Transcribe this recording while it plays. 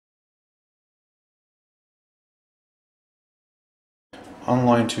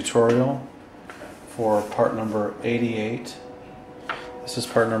online tutorial for part number 88. This is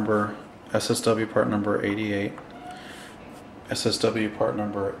part number SSW part number 88, SSW part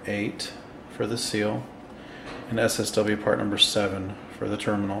number 8 for the seal, and SSW part number 7 for the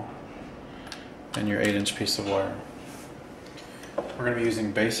terminal, and your 8-inch piece of wire. We're going to be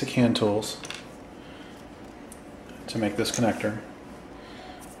using basic hand tools to make this connector,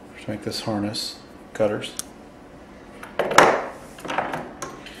 to make this harness, cutters.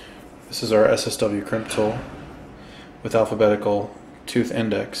 This is our SSW crimp tool with alphabetical tooth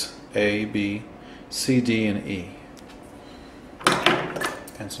index A, B, C, D, and E,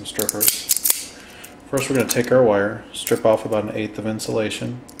 and some strippers. First we're going to take our wire, strip off about 1/8 of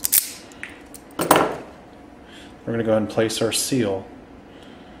insulation. We're going to go ahead and place our seal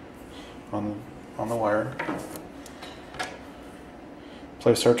on the wire.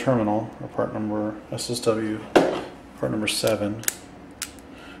 Place our terminal, or part number SSW, part number 7,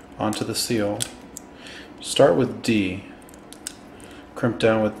 onto the seal. Start with D. Crimp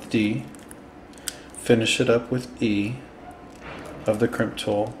down with D. Finish it up with E of the crimp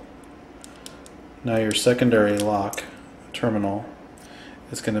tool. Now your secondary lock terminal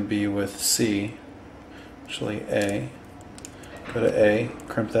is going to be with C, actually A. Go to A,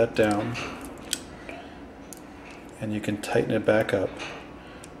 crimp that down, and you can tighten it back up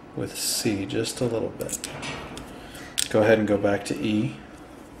with C just a little bit. Go ahead and go back to E,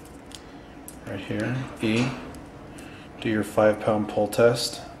 right here, E. Do your 5-pound pull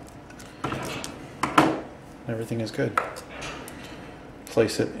test. Everything is good.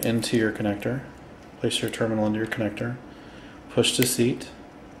 Place it into your connector. Place your terminal into your connector. Push to seat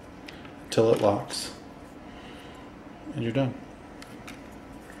until it locks. And you're done.